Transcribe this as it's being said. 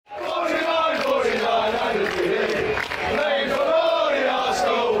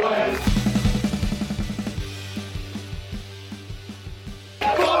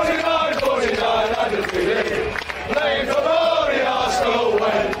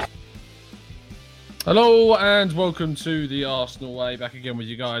Hello and welcome to the Arsenal Way. Back again with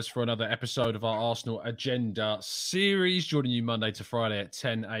you guys for another episode of our Arsenal Agenda series. Joining you Monday to Friday at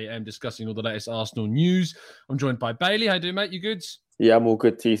 10 a.m. discussing all the latest Arsenal news. I'm joined by Bailey. How you doing, mate? You good? Yeah, I'm all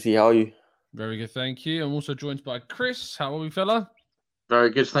good, TC. How are you? Very good, thank you. I'm also joined by Chris. How are we, fella? Very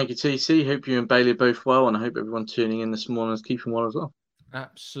good, thank you, TC. Hope you and Bailey are both well, and I hope everyone tuning in this morning is keeping well as well.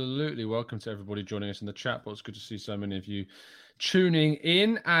 Absolutely. Welcome to everybody joining us in the chat box. Good to see so many of you tuning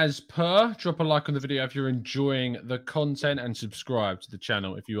in. As per, drop a like on the video if you're enjoying the content and subscribe to the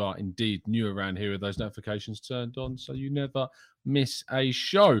channel if you are indeed new around here with those notifications turned on so you never miss a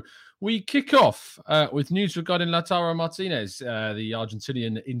show. We kick off with news regarding Lautaro Martinez, the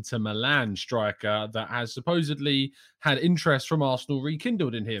Argentinian Inter Milan striker that has supposedly had interest from Arsenal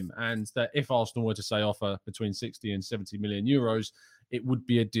rekindled in him, and that if Arsenal were to say offer between 60 and 70 million euros, it would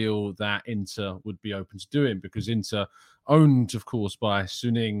be a deal that Inter would be open to doing, because Inter, owned, of course, by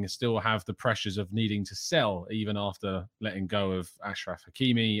Suning, still have the pressures of needing to sell even after letting go of Achraf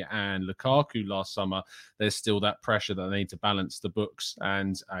Hakimi and Lukaku last summer. There's still that pressure that they need to balance the books,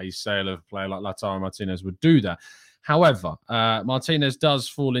 and a sale of a player like Lautaro Martinez would do that. However, Martinez does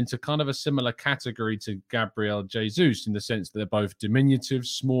fall into kind of a similar category to Gabriel Jesus in the sense that they're both diminutive,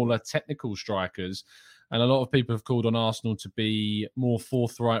 smaller, technical strikers. And a lot of people have called on Arsenal to be more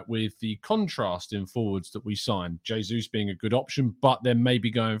forthright with the contrast in forwards that we signed. Jesus being a good option, but then maybe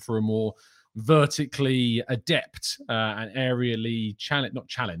going for a more vertically adept and aerially not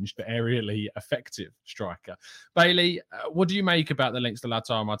challenged, but aerially effective striker. Bailey, what do you make about the links to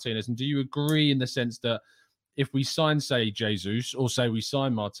Lautaro Martinez? And do you agree in the sense that if we sign, say, Jesus, or say we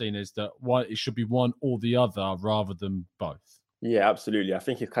sign Martinez, that it should be one or the other rather than both? Yeah, absolutely. I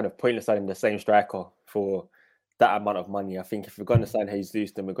think it's kind of pointless signing the same striker for that amount of money. I think if we're going to sign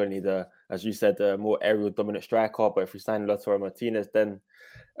Jesus, then we're going to need, as you said, a more aerial dominant striker. But if we sign Lautaro Martinez, then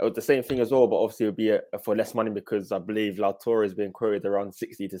it was the same thing as well. But obviously, it would be for less money, because I believe Lautaro is being quoted around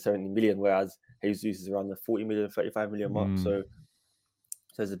 60 to 70 million, whereas Jesus is around the 40 million, 35 million mark. So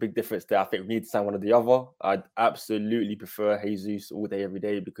there's a big difference there. I think we need to sign one or the other. I'd absolutely prefer Jesus all day, every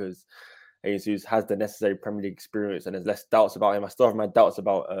day, because Jesus has the necessary Premier League experience and there's less doubts about him. I still have my doubts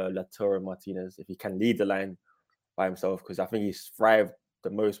about Lautaro Martinez, if he can lead the line by himself, because I think he's thrived the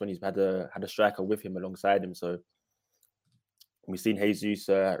most when he's had a striker with him alongside him. So we've seen Jesus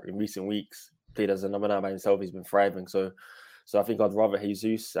in recent weeks played as a number 9 by himself. He's been thriving. So I think I'd rather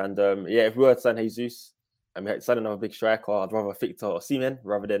Jesus. And if we were to sign Jesus and we had to sign another big striker, I'd rather Victor Osimhen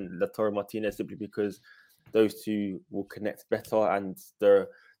rather than Lautaro Martinez, simply because those two will connect better, and the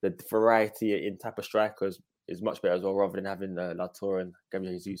variety in type of strikers is much better as well, rather than having Lautaro and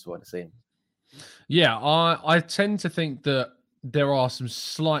Gabriel Jesus who are the same. Yeah, I tend to think that there are some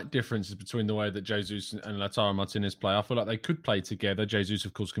slight differences between the way that Jesus and Lautaro Martinez play. I feel like they could play together. Jesus,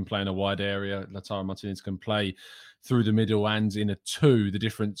 of course, can play in a wide area. Lautaro Martinez can play through the middle and in a 2. The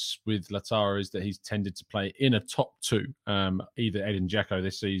difference with Lautaro is that he's tended to play in a top 2, either Edin Dzeko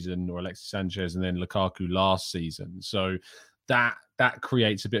this season or Alexis Sanchez and then Lukaku last season. So that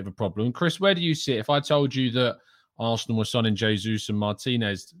creates a bit of a problem. Chris, where do you see it? If I told you that Arsenal were signing Jesus and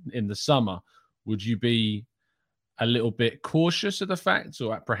Martinez in the summer, would you be a little bit cautious of the fact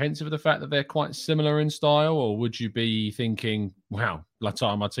or apprehensive of the fact that they're quite similar in style? Or would you be thinking, wow,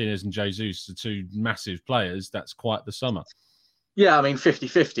 Lautaro Martinez and Jesus are 2 massive players, that's quite the summer? Yeah, I mean,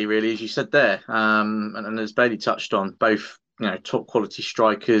 50-50 really, as you said there. And as Bailey touched on, both top quality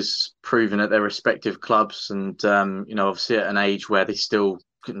strikers, proven at their respective clubs, and obviously at an age where they still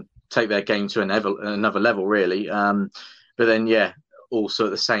can take their game to another level, really. But then, also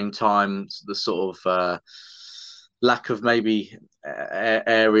at the same time, the sort of lack of maybe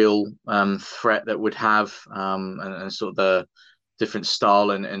aerial threat that would have, and sort of the different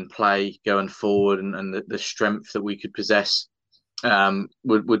style and play going forward, and the strength that we could possess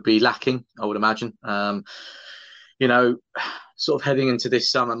would be lacking, I would imagine. Sort of heading into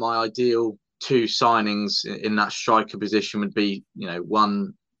this summer, my ideal 2 signings in that striker position would be,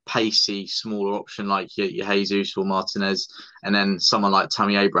 one pacey, smaller option like your Jesus or Martinez, and then someone like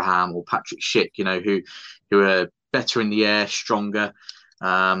Tammy Abraham or Patrick Schick, who are better in the air, stronger.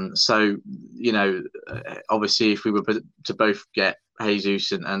 So, obviously, if we were to both get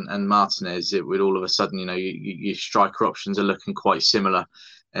Jesus and Martinez, it would all of a sudden, your striker options are looking quite similar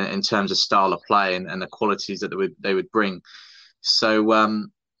in terms of style of play and the qualities that they would bring. So,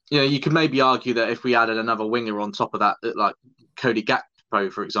 you could maybe argue that if we added another winger on top of that, like Cody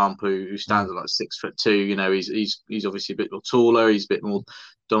Gakpo, for example, who stands at like 6'2", he's obviously a bit more taller, he's a bit more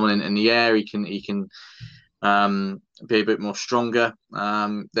dominant in the air. He can be a bit more stronger,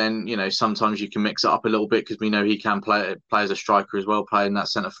 then sometimes you can mix it up a little bit because we know he can play as a striker as well, playing that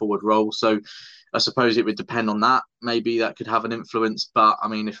centre forward role. So I suppose it would depend on that. Maybe that could have an influence. But I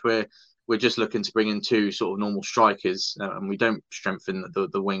mean, if we're just looking to bring in two sort of normal strikers, and we don't strengthen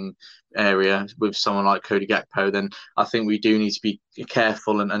the wing area with someone like Cody Gakpo, then I think we do need to be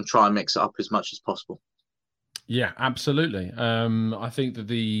careful and try and mix it up as much as possible. Yeah, absolutely. I think that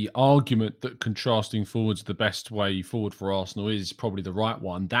the argument that contrasting forwards the best way forward for Arsenal is probably the right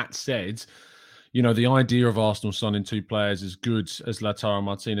one. That said, the idea of Arsenal signing two players as good as Lautaro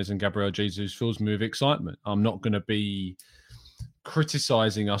Martinez and Gabriel Jesus fills me with excitement. I'm not going to be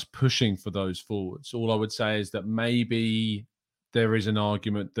criticising us pushing for those forwards. All I would say is that maybe there is an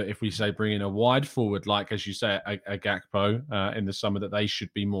argument that if we say bring in a wide forward, like, as you say, a Gakpo in the summer, that they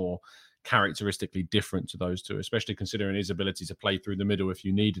should be more characteristically different to those two, especially considering his ability to play through the middle if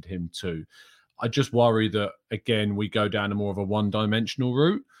you needed him to. I just worry that, again, we go down a more of a one-dimensional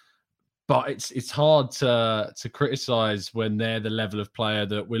route. But it's hard to criticise when they're the level of player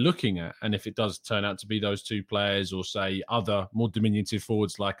that we're looking at. And if it does turn out to be those two players, or say other more diminutive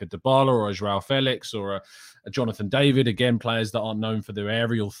forwards like a Dybala or a Joao Felix or a Jonathan David, again, players that aren't known for their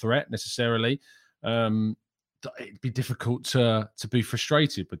aerial threat necessarily, it'd be difficult to be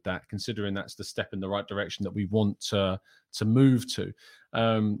frustrated with that, considering that's the step in the right direction that we want to move to.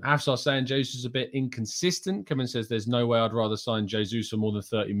 Hafsar saying Jesus is a bit inconsistent. Kevin says there's no way I'd rather sign Jesus for more than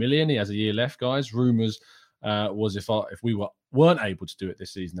 30 million. He has a year left, guys. Rumours was if we weren't able to do it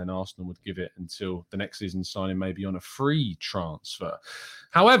this season, then Arsenal would give it until the next season, signing maybe on a free transfer.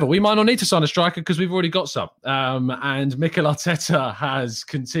 However, we might not need to sign a striker because we've already got some. And Mikel Arteta has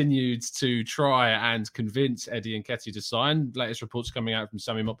continued to try and convince Eddie Nketiah to sign. Latest reports coming out from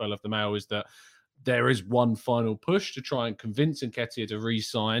Sami Mokbel of the Mail is that there is one final push to try and convince Nketiah to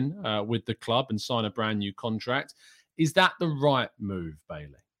re-sign with the club and sign a brand new contract. Is that the right move,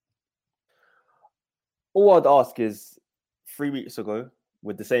 Bailey? All I'd ask is, 3 weeks ago,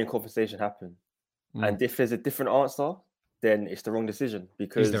 would the same conversation happen? And if there's a different answer, then it's the wrong decision.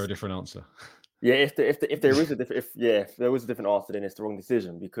 Because is there a different answer? Yeah, if there is a different if there was a different answer, then it's the wrong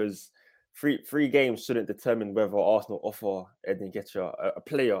decision, because three games shouldn't determine whether Arsenal offer Eddie Nketiah, a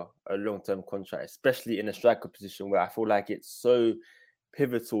player, a long-term contract, especially in a striker position where I feel like it's so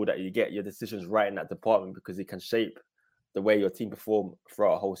pivotal that you get your decisions right in that department, because it can shape the way your team perform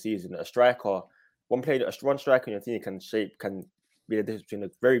throughout a whole season. A striker, one striker in your team can be the difference between a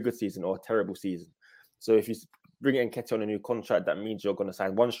very good season or a terrible season. So if you bring Nketiah on a new contract, that means you're going to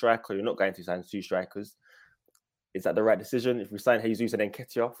sign one striker, you're not going to sign two strikers. Is that the right decision? If we sign Jesus and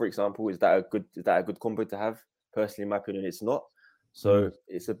Nketiah, for example, is that a good combo to have? Personally, in my opinion, it's not. So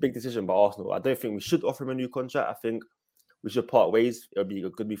it's a big decision by Arsenal. I don't think we should offer him a new contract. I think we should part ways. It'll be a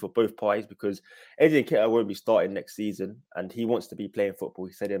good move for both parties, because Eddie Nketiah won't be starting next season and he wants to be playing football.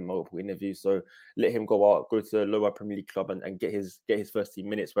 He said in multiple interviews. So let him go out, go to the lower Premier League club and get his first team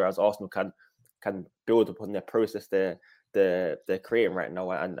minutes, whereas Arsenal can build upon their process they're creating right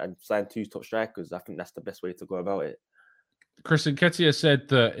now and sign two top strikers. I think that's the best way to go about it. Chris, Nketiah said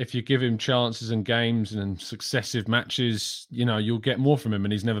that if you give him chances and games and successive matches, you'll get more from him,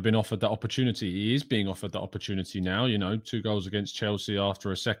 and he's never been offered that opportunity. He is being offered that opportunity now. 2 goals against Chelsea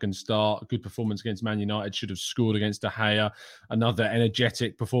after a second start, a good performance against Man United, should have scored against De Gea, another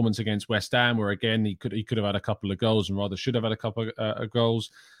energetic performance against West Ham, where again he could have had a couple of goals and rather should have had a couple of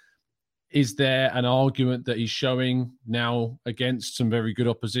goals. Is there an argument that he's showing now against some very good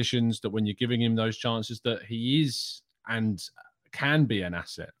oppositions that when you're giving him those chances that he is and can be an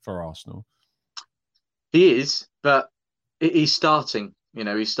asset for Arsenal? He is, but he's starting.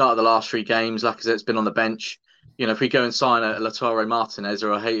 He started the last 3 games. Like I said, it's been on the bench. If we go and sign a Lautaro Martinez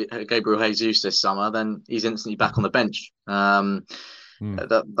or a Gabriel Jesus this summer, then he's instantly back on the bench.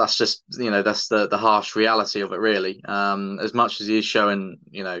 That's just, that's the harsh reality of it, really. As much as he is showing,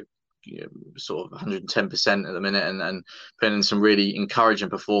 sort of 110% at the minute and putting in some really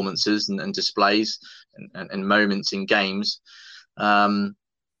encouraging performances and displays and moments in games, I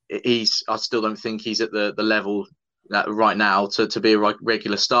still don't think he's at the level that right now to be a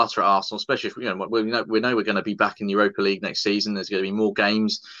regular starter at Arsenal, especially if we know we're going to be back in the Europa League next season. There's going to be more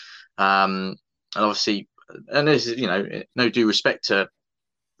games, and obviously, and this is no due respect to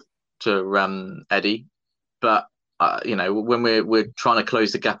Eddie, but when we're trying to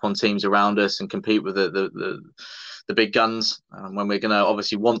close the gap on teams around us and compete with the big guns, when we're going to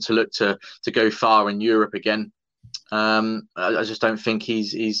obviously want to look to go far in Europe again, I just don't think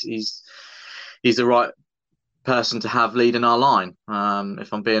he's the right person to have leading our line,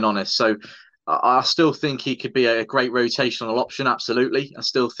 if I'm being honest. So I still think he could be a great rotational option. Absolutely, I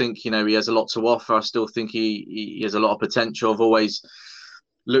still think he has a lot to offer. I still think he has a lot of potential. I've always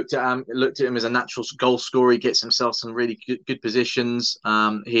looked at him as a natural goal scorer. He gets himself some really good positions.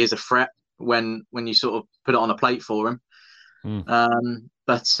 He is a threat when you sort of put it on a plate for him.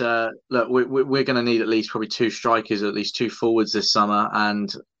 But look, we're going to need at least probably 2 strikers, at least 2 forwards this summer,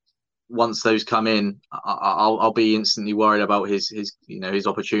 and once those come in, I'll be instantly worried about his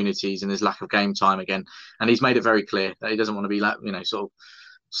opportunities and his lack of game time again. And he's made it very clear that he doesn't want to be sort of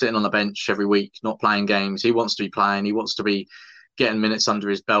sitting on the bench every week, not playing games. He wants to be playing. He wants to be getting minutes under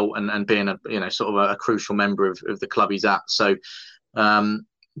his belt and being sort of a crucial member of the club he's at. So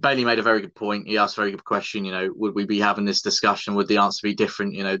Bailey made a very good point. He asked a very good question. Would we be having this discussion? Would the answer be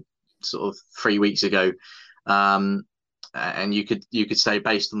different? Sort of 3 weeks ago. And you could say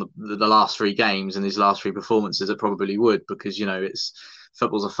based on the last 3 games and his last 3 performances, it probably would, because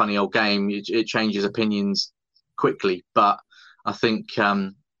football's a funny old game. It changes opinions quickly. But I think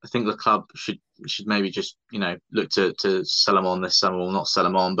the club should maybe just look to sell him on this summer. Well, not sell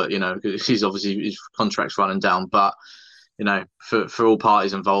him on, but he's obviously his contract's running down. But for all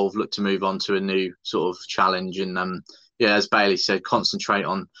parties involved, look to move on to a new sort of challenge. And as Bailey said, concentrate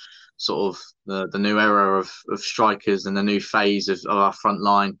on sort of the new era of strikers and the new phase of our front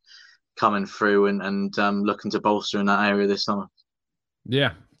line coming through and looking to bolster in that area this summer.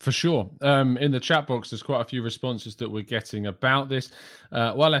 Yeah, for sure. In the chat box, there's quite a few responses that we're getting about this.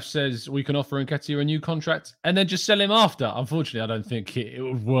 Walef says we can offer Nketiah a new contract and then just sell him after. Unfortunately, I don't think it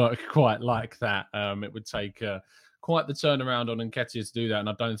would work quite like that. It would take quite the turnaround on Nketiah to do that, and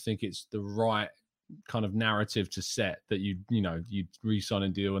I don't think it's the right kind of narrative to set that you re-sign a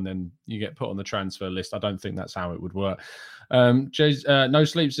deal and then you get put on the transfer list. I don't think that's how it would work. No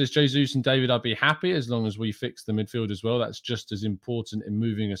Sleep says Jesus and David, I'd be happy as long as we fix the midfield as well. That's just as important in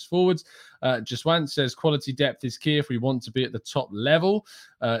moving us forwards. Jaswant says quality depth is key if we want to be at the top level.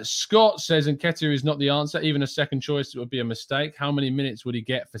 Scott says Nketiah is not the answer. Even a second choice, it would be a mistake. How many minutes would he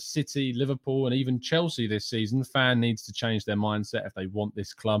get for City, Liverpool, and even Chelsea this season? The fan needs to change their mindset if they want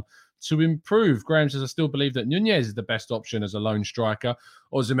this club to improve. Graham says, I still believe that Nunez is the best option as a lone striker.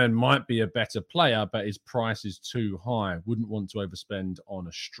 Osimhen might be a better player, but his price is too high. Wouldn't want to overspend on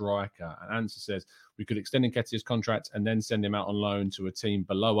a striker. And Answer says, we could extend Nketiah's contract and then send him out on loan to a team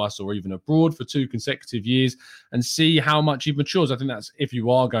below us or even abroad for 2 consecutive years and see how much he matures. I think that's, if you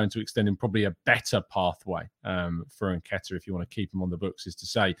are going to extend him, probably a better pathway for Nketiah if you want to keep him on the books, is to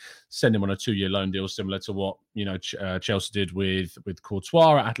say send him on a 2-year loan deal, similar to what Chelsea did with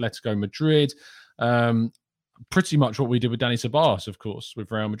Courtois at Atletico Madrid. Pretty much what we did with Dani Ceballos, of course,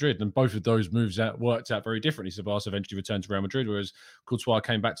 with Real Madrid. And both of those moves worked out very differently. Ceballos eventually returned to Real Madrid, whereas Courtois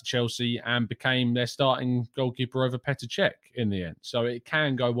came back to Chelsea and became their starting goalkeeper over Petr Cech in the end. So it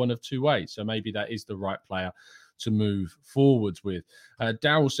can go one of 2 ways. So maybe that is the right player to move forwards with.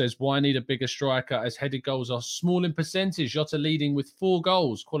 Daryl says, why need a bigger striker as headed goals are small in percentage? Jota leading with 4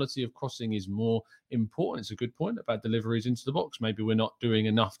 goals. Quality of crossing is more important. It's a good point about deliveries into the box. Maybe we're not doing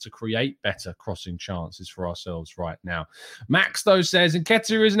enough to create better crossing chances for ourselves right now. Max, though, says,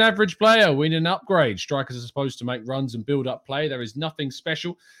 Nketiah is an average player. We need an upgrade. Strikers are supposed to make runs and build up play. There is nothing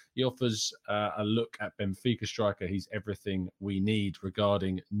special. He offers a look at Benfica striker. He's everything we need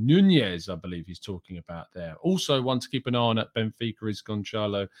regarding Nunez, I believe he's talking about there. Also, one to keep an eye on at Benfica is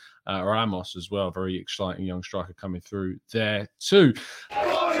Gonçalo Ramos as well. Very exciting young striker coming through there too.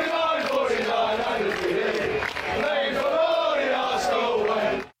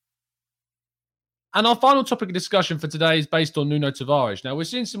 And our final topic of discussion for today is based on Nuno Tavares. Now, we're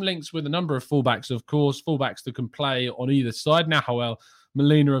seeing some links with a number of fullbacks, of course, fullbacks that can play on either side. Now, however,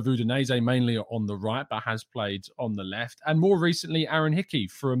 Molina of Udinese mainly on the right, but has played on the left. And more recently, Aaron Hickey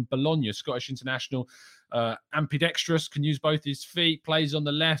from Bologna, Scottish international, ambidextrous, can use both his feet, plays on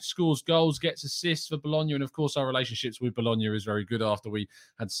the left, scores goals, gets assists for Bologna. And of course, our relationships with Bologna is very good after we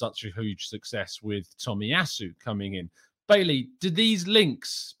had such a huge success with Tomiyasu coming in. Bailey, do these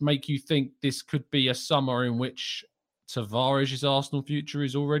links make you think this could be a summer in which Tavares' Arsenal future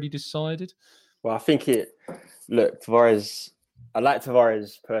is already decided? Well, I think Tavares, I like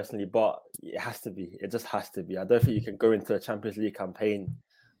Tavares personally, but it has to be. It just has to be. I don't think you can go into a Champions League campaign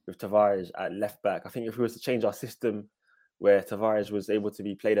with Tavares at left back. I think if we was to change our system where Tavares was able to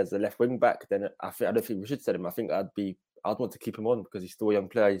be played as a left wing back, then I don't think we should sell him. I think I'd want to keep him on because he's still a young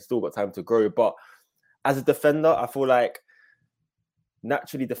player. He's still got time to grow. But as a defender, I feel like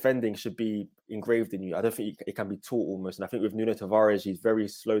naturally defending should be engraved in you. I don't think it can be taught almost. And I think with Nuno Tavares, he's very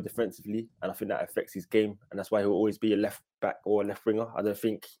slow defensively, and I think that affects his game. And that's why he'll always be a left back or a left winger. I don't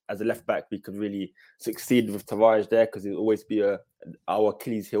think as a left back we could really succeed with Tavares there, because he'll always be our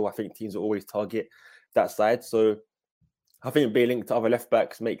Achilles heel. I think teams will always target that side. So I think being linked to other left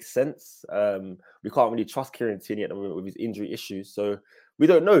backs makes sense. We can't really trust Kieran Tierney at the moment with his injury issues. So we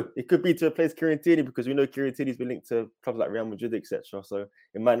don't know. It could be to replace Kieran Tierney, because we know Kieran Tierney's been linked to clubs like Real Madrid, etc. So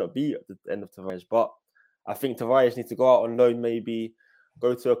it might not be at the end of Tavares. But I think Tavares needs to go out on loan, maybe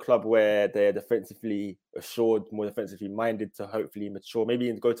go to a club where they're defensively assured, more defensively minded, to hopefully mature.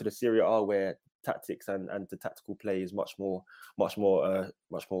 Maybe go to the Serie A, where tactics and the tactical play is much more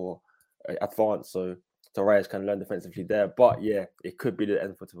advanced. So Tavares can learn defensively there. But yeah, it could be the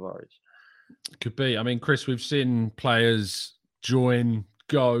end for Tavares. Could be. I mean, Chris, we've seen players join,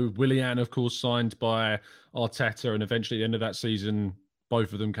 go. Willian, of course, signed by Arteta, and eventually at the end of that season,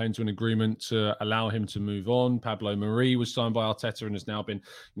 both of them came to an agreement to allow him to move on. Pablo Mari was signed by Arteta and has now been,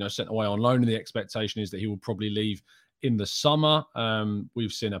 sent away on loan, and the expectation is that he will probably leave in the summer.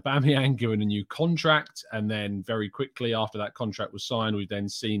 We've seen Aubameyang given a new contract, and then very quickly after that contract was signed, we've then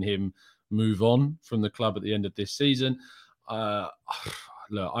seen him move on from the club at the end of this season.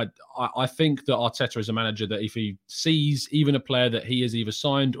 Look, I think that Arteta is a manager that if he sees even a player that he has either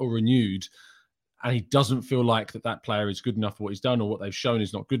signed or renewed, and he doesn't feel like that player is good enough for what he's done, or what they've shown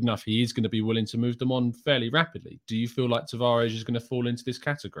is not good enough, he is going to be willing to move them on fairly rapidly. Do you feel like Tavares is going to fall into this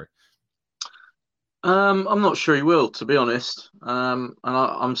category? I'm not sure he will, to be honest. And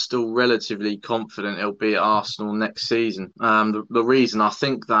I'm still relatively confident he'll be at Arsenal next season. The reason I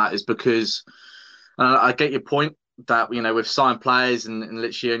think that is because I get your point that, we've signed players and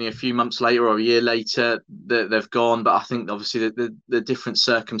literally only a few months later or a year later they've gone. But I think obviously the different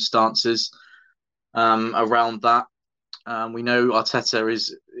circumstances around that. We know Arteta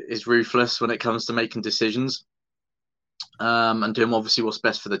is ruthless when it comes to making decisions and doing obviously what's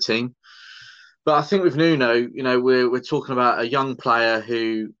best for the team. But I think with Nuno, we're talking about a young player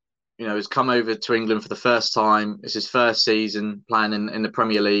who, has come over to England for the first time. It's his first season playing in the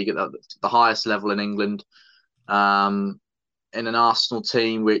Premier League at the highest level in England, in an Arsenal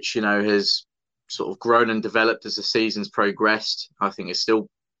team which, has sort of grown and developed as the season's progressed. I think it's still,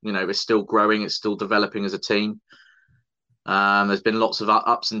 it's still growing. It's still developing as a team. There's been lots of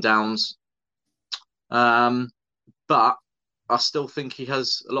ups and downs. But I still think he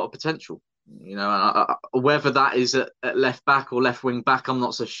has a lot of potential. Whether that is at left back or left wing back, I'm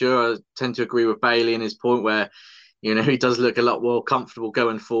not so sure. I tend to agree with Bailey in his point where, he does look a lot more comfortable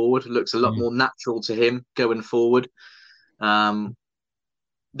going forward. It looks a lot more natural to him going forward.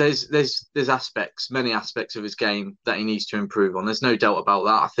 There's many aspects of his game that he needs to improve on. There's no doubt about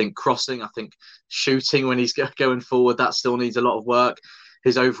that. I think crossing, I think shooting when he's going forward, that still needs a lot of work.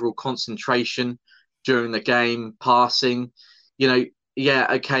 His overall concentration during the game, passing,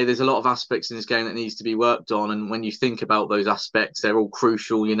 there's a lot of aspects in this game that needs to be worked on. And when you think about those aspects, they're all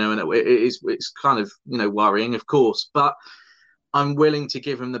crucial, and it's kind of, worrying, of course. But I'm willing to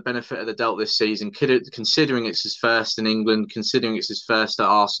give him the benefit of the doubt this season, considering it's his first in England, considering it's his first at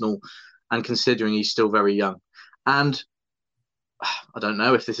Arsenal, and considering he's still very young. And I don't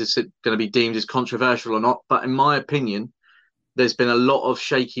know if this is going to be deemed as controversial or not, but in my opinion, there's been a lot of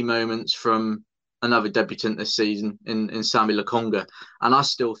shaky moments from another debutant this season in Sammy Lokonga, and I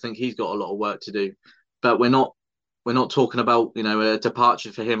still think he's got a lot of work to do. But we're not talking about a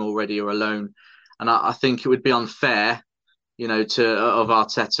departure for him already or a loan, and I think it would be unfair, of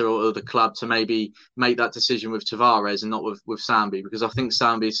Arteta or the club to maybe make that decision with Tavares and not with Sambi, because I think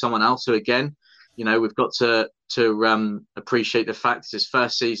Sambi is someone else who, again, we've got to appreciate the fact it's his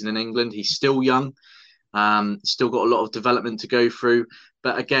first season in England. He's still young. Still got a lot of development to go through.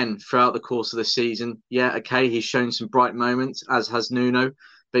 But again, throughout the course of the season, he's shown some bright moments, as has Nuno,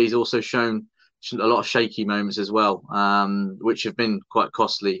 but he's also shown a lot of shaky moments as well, which have been quite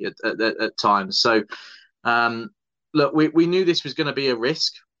costly at times. So, look, we knew this was going to be a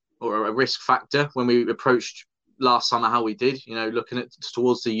risk or a risk factor when we approached last summer how we did, looking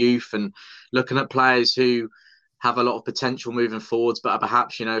towards the youth and looking at players who have a lot of potential moving forwards, but are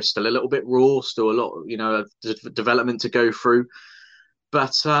perhaps, still a little bit raw, still a lot, of development to go through.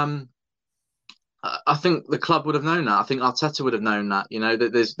 But I think the club would have known that. I think Arteta would have known that,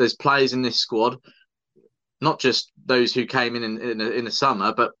 that there's players in this squad, not just those who came in the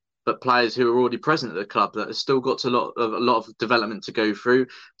summer, but players who are already present at the club that have still got a lot of development to go through,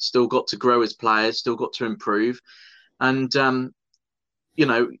 still got to grow as players, still got to improve. And,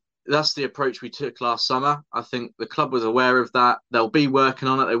 that's the approach we took last summer. I think the club was aware of that. They'll be working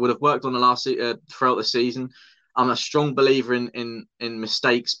on it. They would have worked on it throughout the season. I'm a strong believer in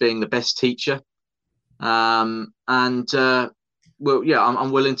mistakes being the best teacher. Well, yeah,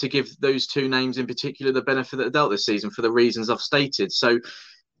 I'm willing to give those two names in particular the benefit of the doubt this season for the reasons I've stated. So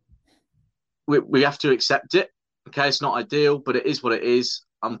we have to accept it. Okay, it's not ideal, but it is what it is.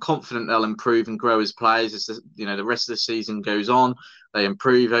 I'm confident they'll improve and grow as players as the rest of the season goes on. They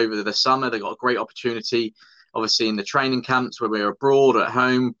improve over the summer. They got a great opportunity, obviously, in the training camps where we're abroad, at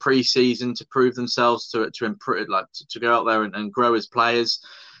home, pre-season, to prove themselves, to improve, to go out there and grow as players.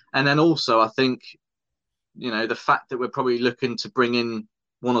 And then also, I think, the fact that we're probably looking to bring in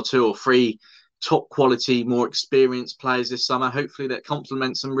 1 or 2 or 3 top quality, more experienced players this summer, hopefully that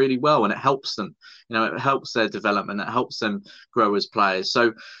complements them really well, and it helps them. It helps their development. It helps them grow as players.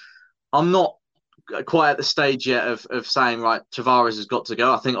 So I'm not quite at the stage yet of saying, right, Tavares has got to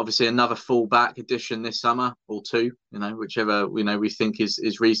go. I think obviously another full-back addition this summer, or 2, whichever we think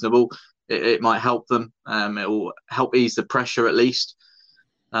is reasonable. It might help them. It will help ease the pressure at least.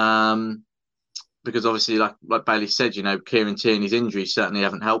 Because obviously, like Bailey said, Kieran Tierney's injuries certainly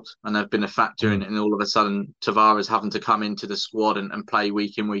haven't helped, and they've been a factor in all of a sudden Tavares having to come into the squad and play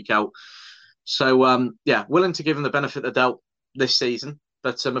week in, week out. So, willing to give them the benefit of the doubt this season.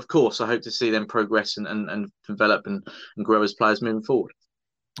 But, of course, I hope to see them progress and develop and grow as players moving forward.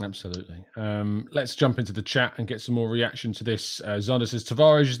 Absolutely. Let's jump into the chat and get some more reaction to this. Zander says,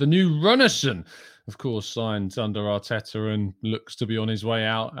 Tavares is the new Runnison. Of course, signed under Arteta and looks to be on his way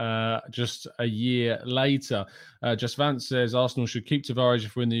out just a year later. Just Vance says, Arsenal should keep Tavares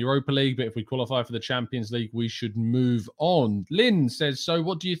if we're in the Europa League, but if we qualify for the Champions League, we should move on. Lynn says, so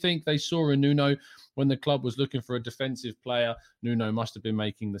what do you think they saw in Nuno when the club was looking for a defensive player? Nuno must have been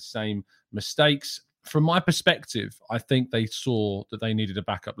making the same mistakes. From my perspective, I think they saw that they needed a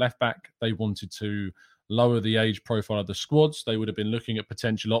backup left back. They wanted to lower the age profile of the squads. They would have been looking at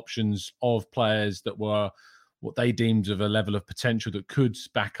potential options of players that were what they deemed of a level of potential that could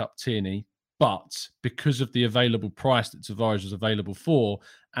back up Tierney. But because of the available price that Tavares was available for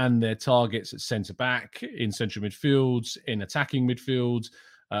and their targets at centre-back, in central midfields, in attacking midfields,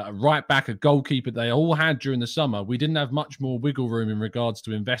 right back, a goalkeeper they all had during the summer, we didn't have much more wiggle room in regards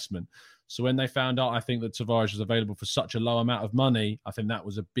to investment. So when they found out, I think that Tavares was available for such a low amount of money, I think that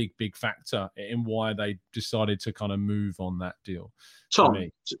was a big, big factor in why they decided to kind of move on that deal. Tom,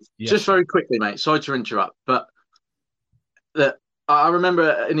 just very quickly, mate, sorry to interrupt, but I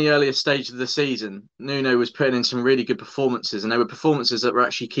remember in the earlier stage of the season, Nuno was putting in some really good performances, and they were performances that were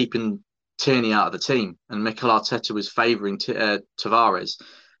actually keeping Tierney out of the team, and Mikel Arteta was favouring Tavares.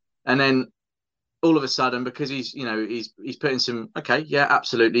 And then all of a sudden, because he's putting some,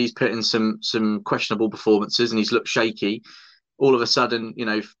 absolutely, he's putting some questionable performances and he's looked shaky. All of a sudden,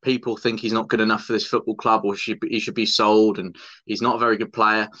 people think he's not good enough for this football club, or he should be sold, and he's not a very good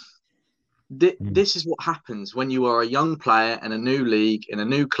player. This is what happens when you are a young player in a new league, in a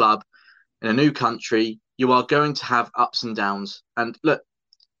new club, in a new country. You are going to have ups and downs. And look,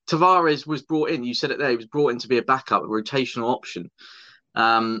 Tavares was brought in. You said it there. He was brought in to be a backup, a rotational option.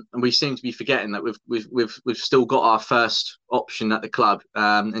 And we seem to be forgetting that we've still got our first option at the club,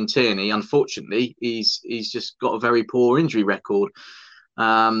 in Tierney. Unfortunately, he's just got a very poor injury record,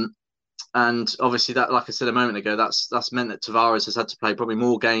 and obviously that, like I said a moment ago, that's meant that Tavares has had to play probably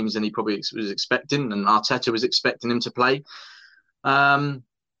more games than he probably was expecting, and Arteta was expecting him to play.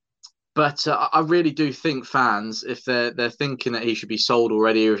 But I really do think fans, if they're thinking that he should be sold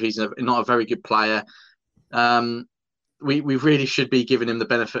already, or if he's not a very good player, we really should be giving him the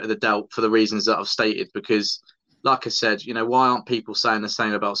benefit of the doubt for the reasons that I've stated. Because, like I said, why aren't people saying the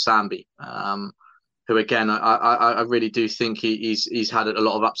same about Sambi? Who, again, I really do think he's had a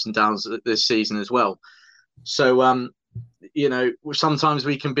lot of ups and downs this season as well. So, sometimes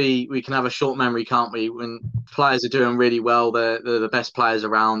we can have a short memory, can't we? When players are doing really well, they're the best players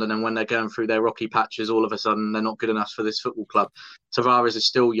around, and then when they're going through their rocky patches, all of a sudden they're not good enough for this football club. Tavares is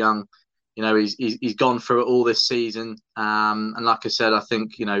still young. He's gone through it all this season, and like I said, I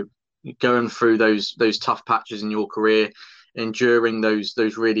think going through those tough patches in your career, enduring those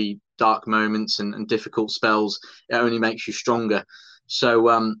really dark moments and difficult spells, it only makes you stronger. So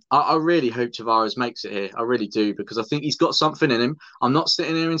I really hope Tavares makes it here. I really do, because I think he's got something in him. I'm not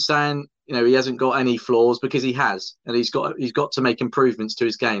sitting here and saying he hasn't got any flaws, because he has, and he's got to make improvements to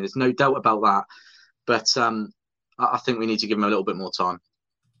his game. There's no doubt about that. But I think we need to give him a little bit more time.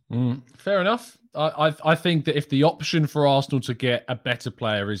 Fair enough. I think that if the option for Arsenal to get a better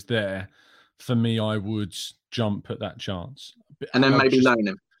player is there, for me, I would jump at that chance. And then maybe loan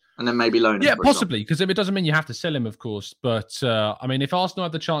him. and then maybe loan him. Yeah, possibly, because it doesn't mean you have to sell him, of course. But I mean, if Arsenal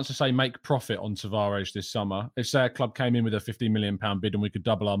had the chance to say make profit on Tavares this summer, if say a club came in with a £50 million bid and we could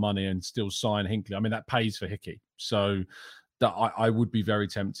double our money and still sign Hinckley, I mean that pays for Hickey. So that I would be very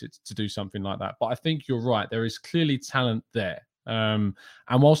tempted to do something like that. But I think you're right. There is clearly talent there. And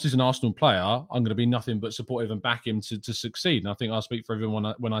whilst he's an Arsenal player, I'm going to be nothing but supportive and back him to succeed. And I think I'll speak for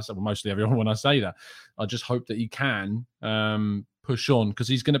everyone when I say, well, mostly everyone when I say that. I just hope that he can push on, because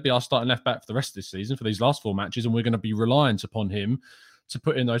he's going to be our starting left back for the rest of this season for these last 4 matches, and we're going to be reliant upon him to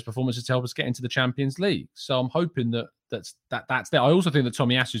put in those performances to help us get into the Champions League. So I'm hoping that's there. I also think that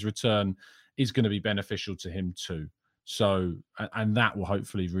Tomiyasu's return is going to be beneficial to him too. So, and that will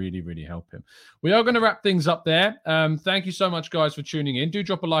hopefully really, really help him. We are going to wrap things up there. Thank you so much, guys, for tuning in. Do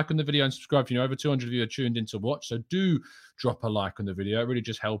drop a like on the video and subscribe. You know, over 200 of you are tuned in to watch. So do drop a like on the video. It really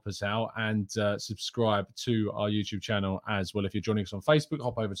just helps us out. And subscribe to our YouTube channel as well. If you're joining us on Facebook,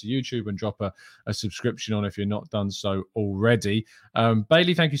 hop over to YouTube and drop a subscription on if you're not done so already.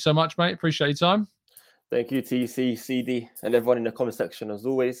 Bailey, thank you so much, mate. Appreciate your time. Thank you, TC, CD, and everyone in the comment section as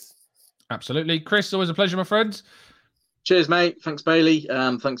always. Absolutely. Chris, always a pleasure, my friend. Cheers, mate. Thanks, Bailey.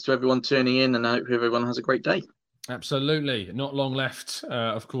 Thanks to everyone tuning in, and I hope everyone has a great day. Absolutely. Not long left,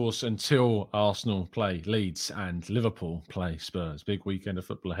 of course, until Arsenal play Leeds and Liverpool play Spurs. Big weekend of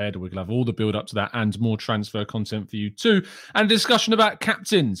football ahead. We're going to have all the build up to that and more transfer content for you too. And discussion about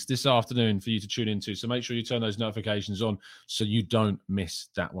captains this afternoon for you to tune into. So make sure you turn those notifications on so you don't miss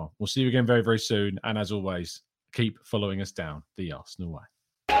that one. We'll see you again very, very soon. And as always, keep following us down the Arsenal way.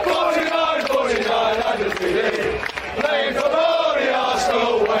 49, 49,